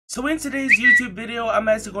So in today's YouTube video, I'm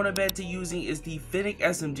actually going to bet to using is the Fennec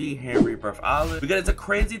SMG hand Rebirth Olive. Because it's a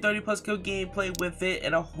crazy 30+ kill gameplay with it,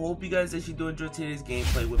 and I hope you guys actually do enjoy today's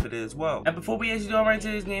gameplay with it as well. And before we actually do right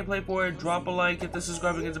today's gameplay for it, drop a like, hit the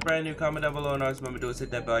subscribe if it's a brand new, comment down below, and always remember to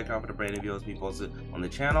hit that bell icon for the brand new videos we posted on the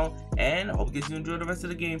channel. And I hope you guys enjoy the rest of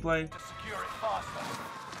the gameplay. To secure it faster.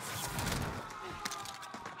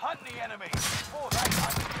 Hunt the enemy before they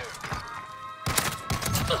hunt you.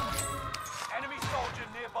 Enemy soldier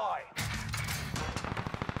nearby.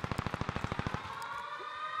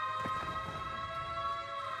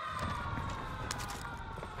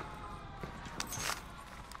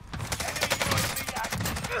 Enemy UAV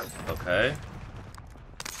active. Okay.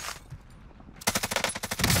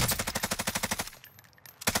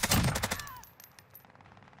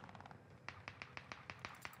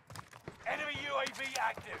 Enemy UAV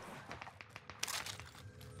active.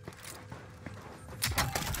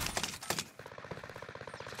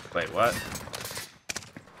 Wait, what?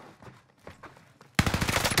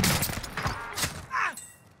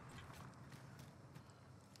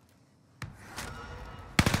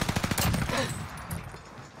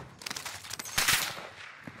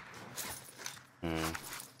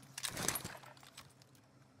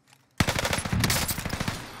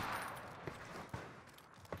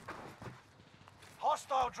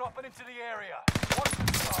 Hostile dropping into the area. Watch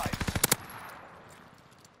the skies.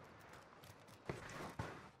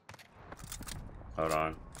 Hold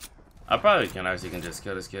on. I probably can actually just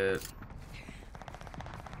kill this kid.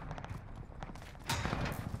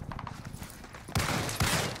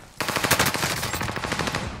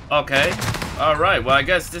 Okay. Alright, well I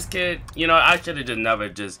guess this kid, you know, I should have just never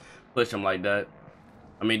just pushed him like that.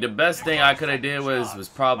 I mean, the best thing I could have did was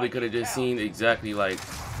probably could have just seen exactly like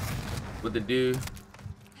what to do.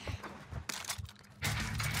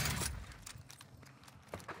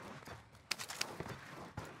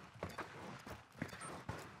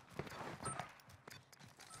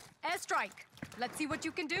 Airstrike. Let's see what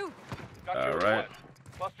you can do. All right.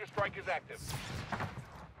 Cluster strike is active.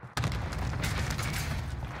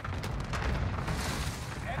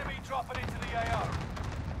 Enemy dropping into the AO.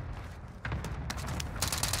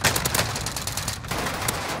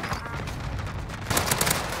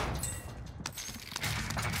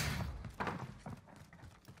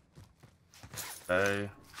 Hey.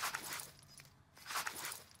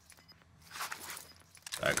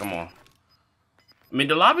 Alright, come on. I mean,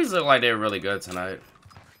 the lobbies look like they're really good tonight.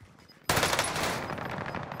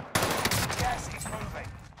 Gas is moving.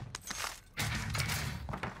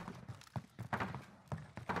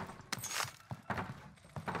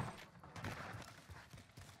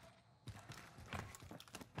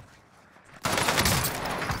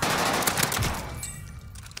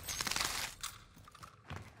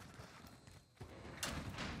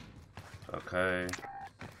 Okay.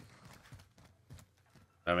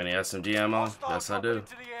 Have any SMG ammo? Hostile Yes, I dropping do.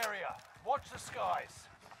 into the area. Watch the skies.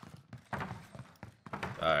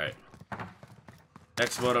 Alright.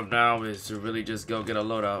 Next motive now is to really just go get a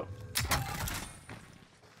loadout.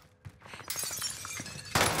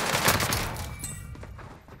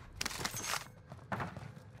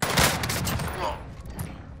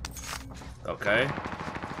 Okay.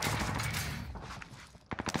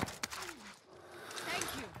 Thank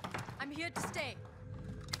you. I'm here to stay.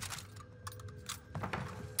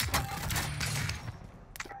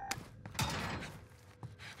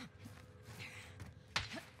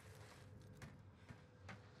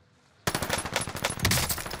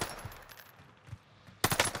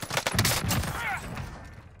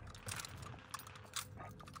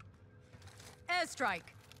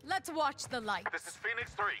 Airstrike. Let's watch the light. This is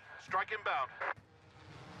Phoenix 3. Strike inbound.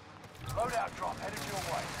 Loadout drop headed your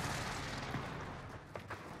way.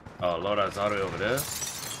 Oh, loadout's all the way over there.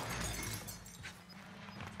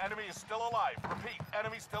 Enemy is still alive. Repeat,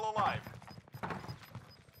 enemy still alive. I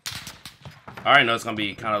already know it's gonna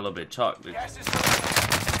be kind of a little bit chalk. Gas is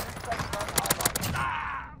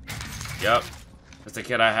Yep. That's the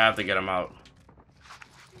kid I have to get him out.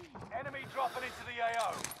 enemy dropping into the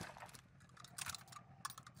AO.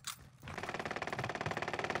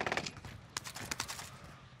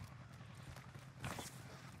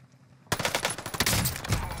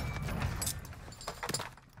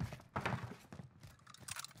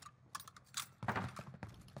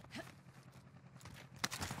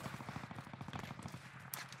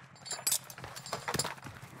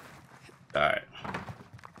 Alright.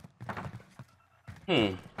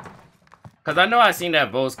 Cause I know I seen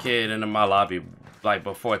that Bose kid in my lobby like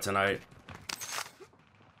before tonight.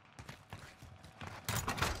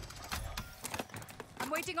 I'm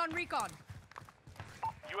waiting on recon.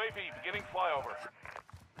 UAV beginning flyover.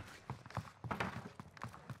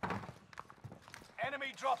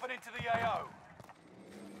 dropping into the AO.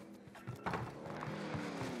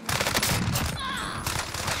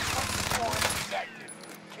 Active.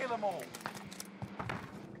 Kill them all.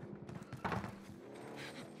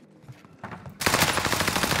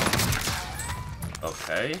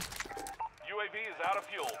 Okay. UAV is out of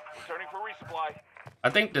fuel. Returning for resupply.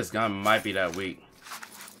 I think this gun might be that weak.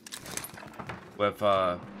 With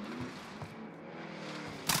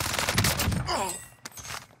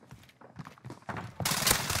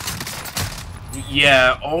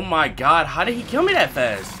yeah, oh my god, how did he kill me that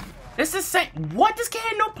fast? This is sick. What? This guy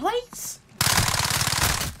had no plates?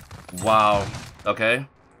 Wow. Okay.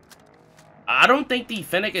 I don't think the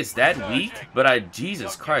fennec is that weak, but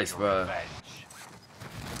Jesus Christ, bro.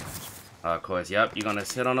 Of course, yep, you're gonna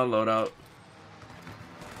sit on a loadout.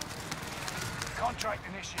 Contract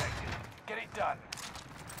initiated. Get it done.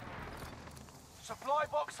 Supply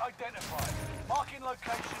box identified. Marking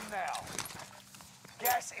location now.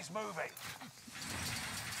 Gas is moving.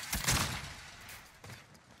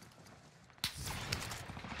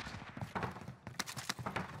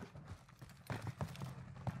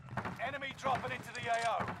 Enemy dropping into the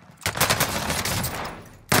AO.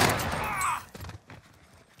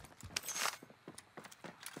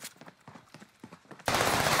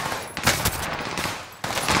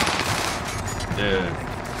 Dude,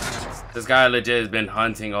 this guy legit has been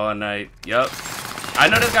hunting all night. Yup. I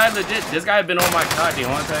know this guy legit. This guy been on my cot the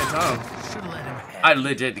whole entire time. I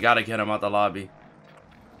legit gotta get him out the lobby.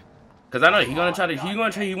 Cause I know he wants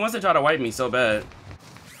to try to wipe me so bad.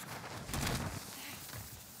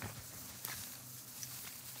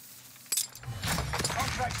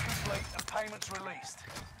 Contract complete and payments released.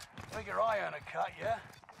 Figure I earn a cut, yeah?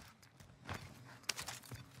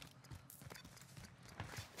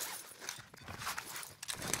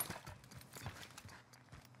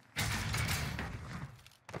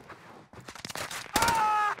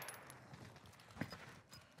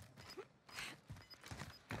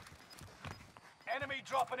 Enemy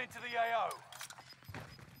dropping into the AO.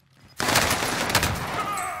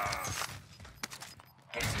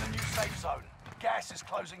 Get to the new safe zone. Gas is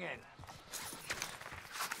closing in.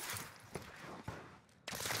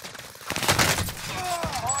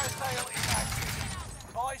 Fire sale is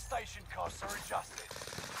active. Buy station costs are adjusted.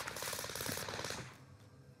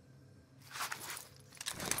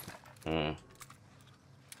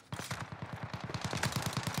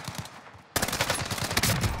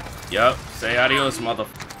 Yup. Say adios, mother.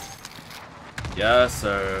 Yes,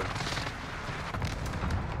 sir.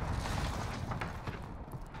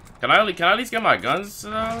 Can I at least get my guns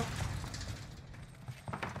though?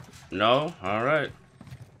 No? Alright.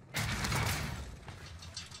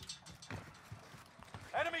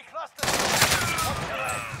 Enemy cluster.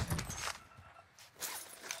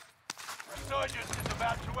 Resurgence is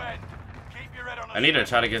about to end. Keep your head on. I need to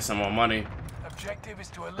try to get some more money. Objective is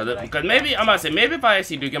to eliminate. Because maybe, I'm about to say, maybe if I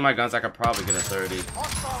actually do get my guns, I could probably get a 30.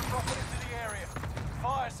 Hostile dropping into the area.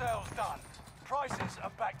 Fire sales done. Prices are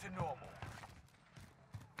back to normal.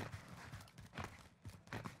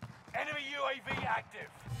 Enemy UAV active.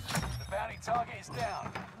 The bounty target is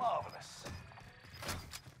down. Marvelous.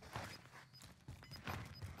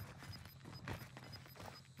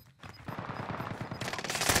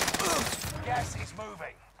 Gas is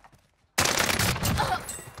moving.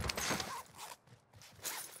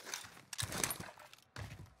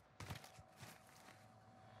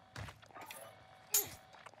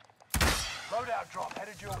 Loadout drop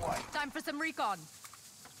headed your way. Time for some recon.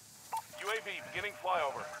 UAV beginning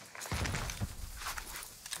flyover.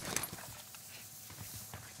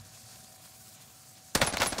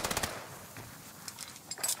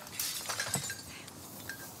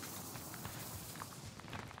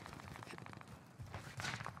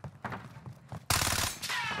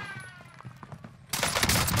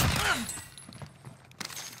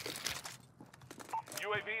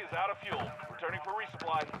 UAV is out of fuel. Returning for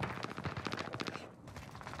resupply.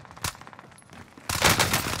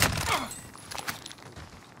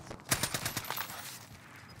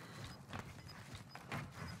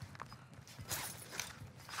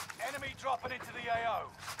 Enemy dropping into the AO.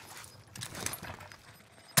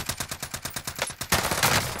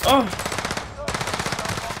 Oh!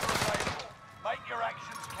 Make your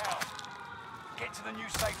actions count. Get to the new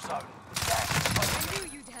safe zone. I knew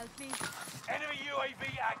you'd help me. Enemy UAV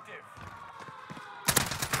active.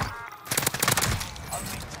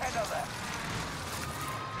 Only 10 of them.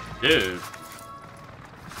 Dude.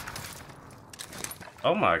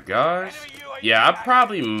 Oh my gosh. Yeah, I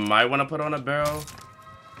probably might want to put on a barrel.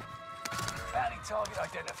 Bounty target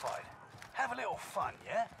identified. Have a little fun,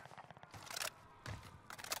 yeah?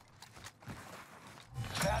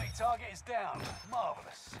 Bounty target Target is down.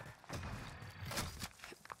 Marvelous.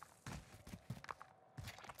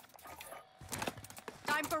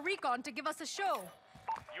 Time for recon to give us a show.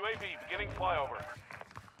 UAV beginning flyover.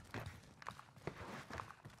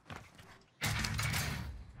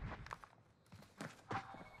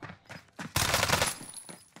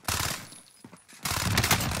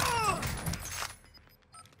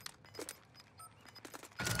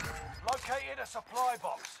 Located a supply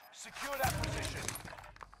box. Secure that position.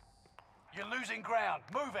 You're losing ground.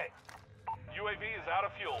 Move it. UAV is out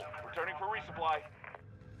of fuel. Returning for resupply.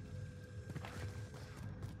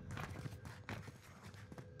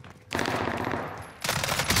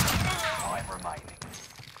 5 remaining.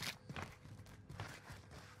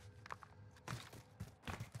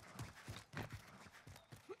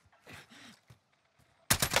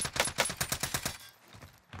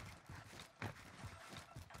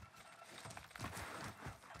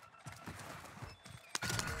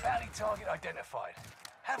 Bounty target identified.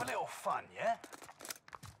 Have a little fun, yeah?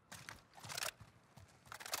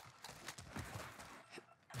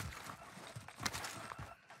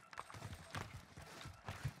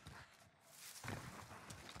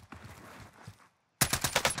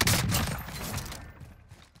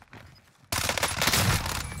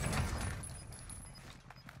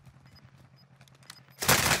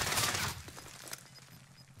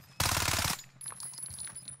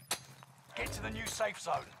 Get to the new safe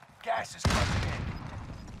zone. Gas is closing in.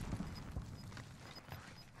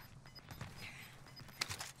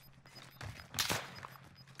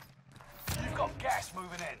 You've got gas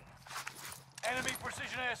moving in. Enemy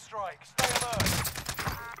precision airstrike. Stay alert.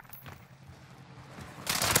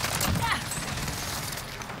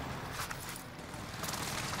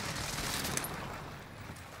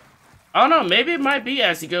 I don't know, maybe it might be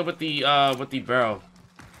actually good with the barrel.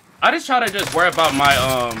 I just try to just worry about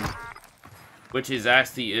my which is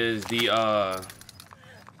actually is the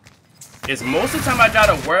it's most of the time I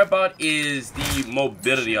gotta worry about is the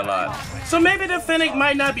mobility a lot. So maybe the fennec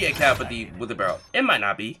might not be a cap with the barrel. It might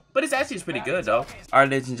not be, but it's actually pretty good though. Alright,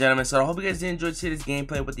 ladies and gentlemen, so I hope you guys did enjoy today's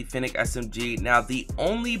gameplay with the fennec SMG. Now the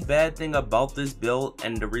only bad thing about this build,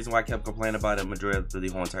 and the reason why I kept complaining about it majority of the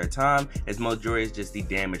whole entire time, is majority is just the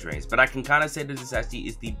damage range. But I can kind of say that this actually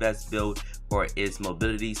is the best build for its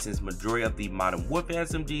mobility, since majority of the modern warfare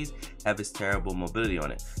SMGs have its terrible mobility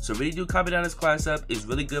on it. So really do copy down this class up. It's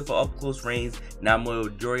really good for up close range, not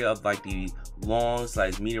majority of like the long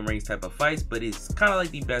 / medium range type of fights, but it's kind of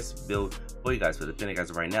like the best build for you guys for the fennec as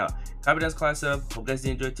of right now. Copy down this class up. Hope you guys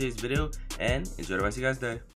did enjoy today's video and enjoy the rest of you guys' day.